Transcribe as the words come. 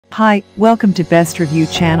Hi, welcome to Best Review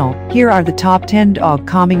channel. Here are the top 10 dog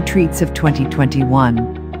calming treats of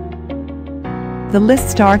 2021. The list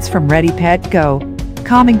starts from Ready Pet Go.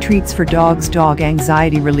 Calming treats for dogs. Dog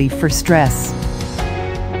anxiety relief for stress.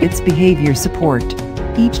 It's behavior support.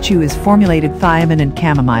 Each chew is formulated thiamine and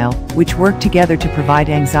chamomile, which work together to provide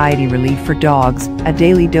anxiety relief for dogs. A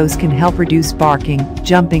daily dose can help reduce barking,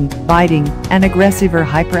 jumping, biting, and aggressive or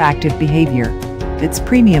hyperactive behavior. Its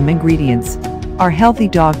premium ingredients. Our healthy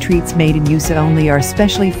dog treats made in USA only are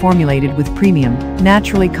specially formulated with premium,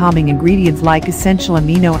 naturally calming ingredients like essential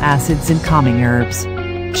amino acids and calming herbs.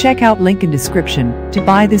 Check out link in description to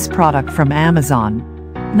buy this product from Amazon.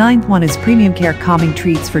 Ninth one is PremiumCare calming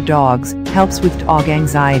treats for dogs, helps with dog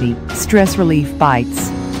anxiety, stress relief bites.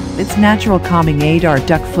 Its natural calming aid are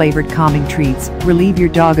duck-flavored calming treats, relieve your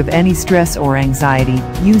dog of any stress or anxiety,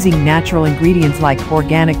 using natural ingredients like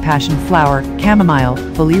organic passion flower, chamomile,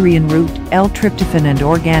 valerian root, L-tryptophan and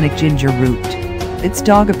organic ginger root. Its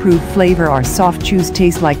dog-approved flavor are soft chews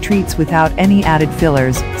taste like treats without any added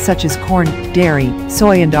fillers, such as corn, dairy,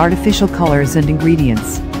 soy and artificial colors and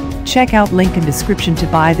ingredients. Check out link in description to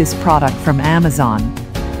buy this product from Amazon.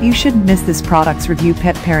 You shouldn't miss this product's review.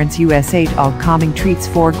 Pet Parents USA Dog Calming Treats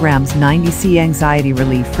 4 grams 90C Anxiety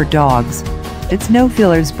Relief for Dogs. It's no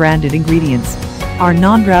fillers branded ingredients. Our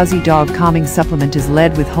non-drowsy dog calming supplement is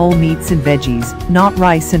led with whole meats and veggies, not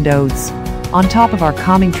rice and oats. On top of our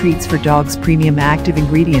calming treats for dogs premium active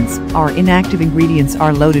ingredients, our inactive ingredients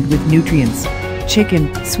are loaded with nutrients.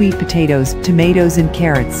 Chicken, sweet potatoes, tomatoes and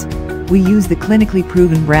carrots. We use the clinically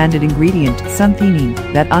proven branded ingredient, Suntheanine,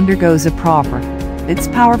 that undergoes a proper. Its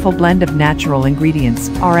powerful blend of natural ingredients.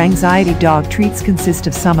 Our anxiety dog treats consist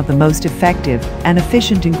of some of the most effective and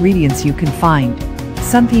efficient ingredients you can find.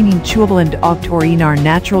 Suntheanine, chewable and dog taurine are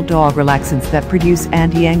natural dog relaxants that produce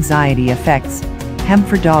anti-anxiety effects. Hemp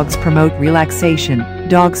for dogs promote relaxation,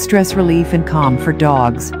 dog stress relief and calm for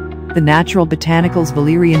dogs. The natural botanicals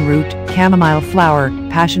valerian root, chamomile flower,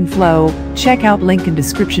 passion flow. Check out link in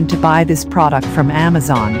description to buy this product from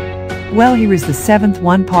Amazon. Well, here is the 7th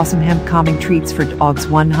one. Pawesome Hemp Calming Treats for Dogs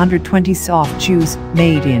 120 Soft Chews,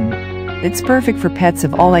 made in. It's perfect for pets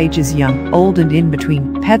of all ages, young, old and in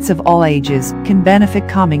between. Pets of all ages can benefit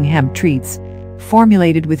calming hemp treats.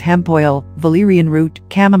 Formulated with hemp oil, valerian root,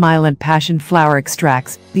 chamomile and passion flower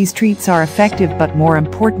extracts, these treats are effective but more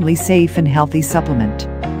importantly safe and healthy supplement.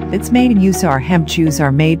 It's made in USA. Our hemp chews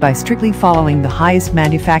are made by strictly following the highest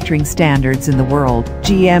manufacturing standards in the world,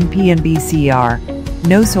 GMP and BCR.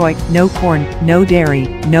 No soy, no corn, no dairy,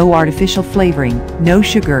 no artificial flavoring, no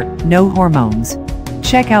sugar, no hormones.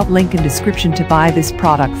 Check out link in description to buy this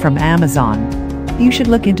product from Amazon. You should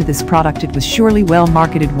look into this product. It was surely well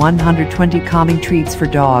marketed. 120 calming treats for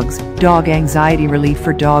dogs, dog anxiety relief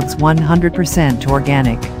for dogs, 100%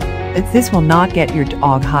 organic. This will not get your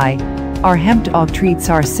dog high. Our hemp dog treats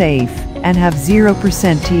are safe and have 0%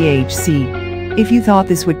 THC. If you thought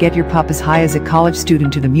this would get your pup as high as a college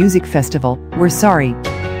student to the music festival, we're sorry.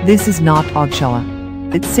 This is not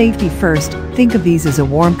Pawfectchow. It's safety first. Think of these as a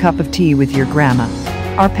warm cup of tea with your grandma.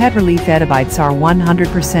 Our pet relief edibites are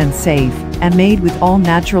 100% safe and made with all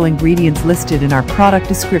natural ingredients listed in our product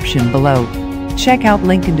description below. Check out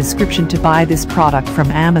link in description to buy this product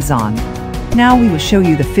from Amazon. Now we will show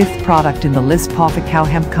you the 5th product in the list. Pawfectchow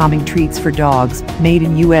Hemp Calming Treats for Dogs, made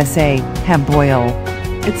in USA, hemp oil.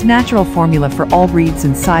 Its natural formula for all breeds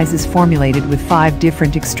and sizes, formulated with 5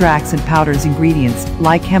 different extracts and powders ingredients,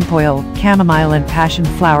 like hemp oil, chamomile and passion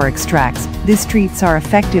flower extracts. These treats are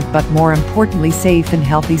effective but more importantly safe and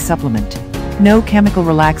healthy supplement. No chemical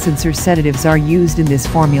relaxants or sedatives are used in this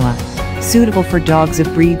formula. Suitable for dogs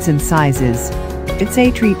of breeds and sizes. It's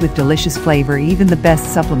a treat with delicious flavor. Even the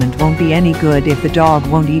best supplement won't be any good if the dog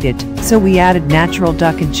won't eat it, so we added natural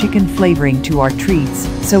duck and chicken flavoring to our treats,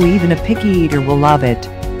 so even a picky eater will love it.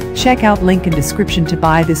 Check out link in description to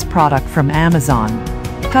buy this product from Amazon.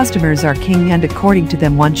 Customers are king and according to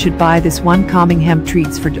them one should buy this one. Calming hemp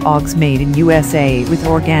treats for dogs, made in USA with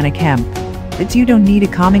organic hemp. You don't need a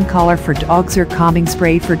calming collar for dogs or calming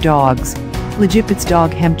spray for dogs. Legit. Its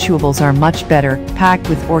dog hemp chewables are much better, packed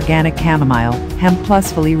with organic chamomile, hemp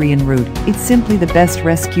plus valerian root. It's simply the best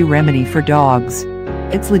rescue remedy for dogs.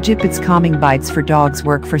 It's legit. Its calming bites for dogs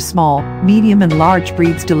work for small, medium and large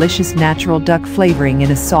breeds. Delicious natural duck flavoring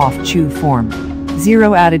in a soft chew form.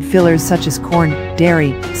 0 added fillers such as corn,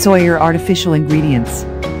 dairy, soy or artificial ingredients.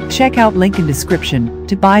 Check out link in description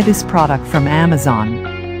to buy this product from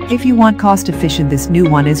Amazon. If you want cost efficient, this new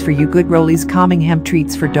one is for you. GOODGROWLIES Calming Hemp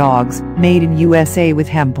Treats for Dogs, made in USA with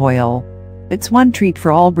hemp oil. It's one treat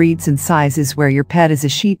for all breeds and sizes. Where your pet is a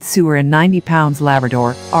Shih Tzu or a 90-pound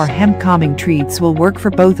Labrador, our hemp calming treats will work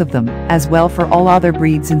for both of them, as well for all other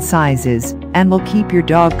breeds and sizes, and will keep your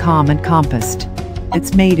dog calm and composed.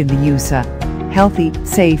 It's made in the USA. Healthy,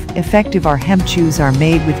 safe, effective. Our hemp chews are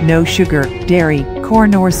made with no sugar, dairy,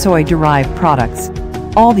 corn or soy-derived products.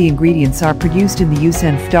 All the ingredients are produced in the USA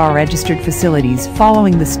and FDA registered facilities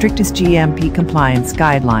following the strictest GMP compliance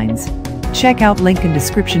guidelines. Check out link in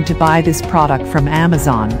description to buy this product from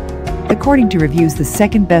Amazon. According to reviews, the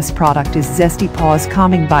second best product is Zesty Paws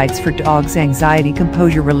Calming Bites for Dogs Anxiety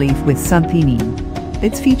Composure Relief with Suntheanine.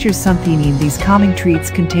 It features Suntheanine. These calming treats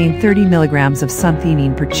contain 30 milligrams of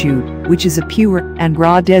Suntheanine per chew, which is a pure and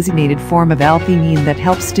raw designated form of L-theanine that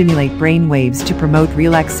helps stimulate brain waves to promote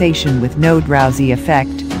relaxation with no drowsy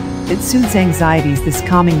effect. It soothes anxieties. This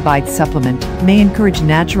calming bite supplement may encourage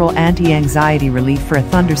natural anti-anxiety relief for a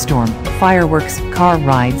thunderstorm, fireworks, car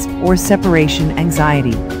rides, or separation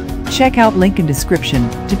anxiety. Check out link in description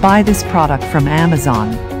to buy this product from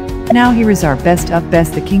Amazon. Now here is our best of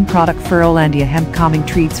best, the king product, FurroLandia Hemp Calming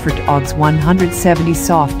Treats for Dogs. 170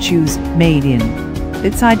 soft chews made in.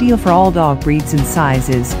 It's ideal for all dog breeds and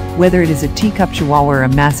sizes, whether it is a teacup Chihuahua or a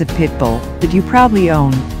massive pit bull that you proudly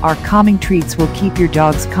own. Our calming treats will keep your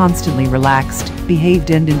dogs constantly relaxed, behaved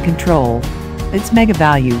and in control. It's mega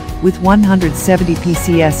value, with 170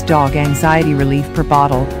 PCS dog anxiety relief per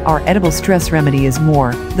bottle. Our edible stress remedy is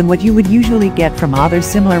more than what you would usually get from other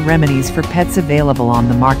similar remedies for pets available on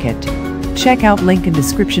the market. Check out link in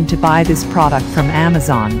description to buy this product from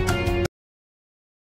Amazon.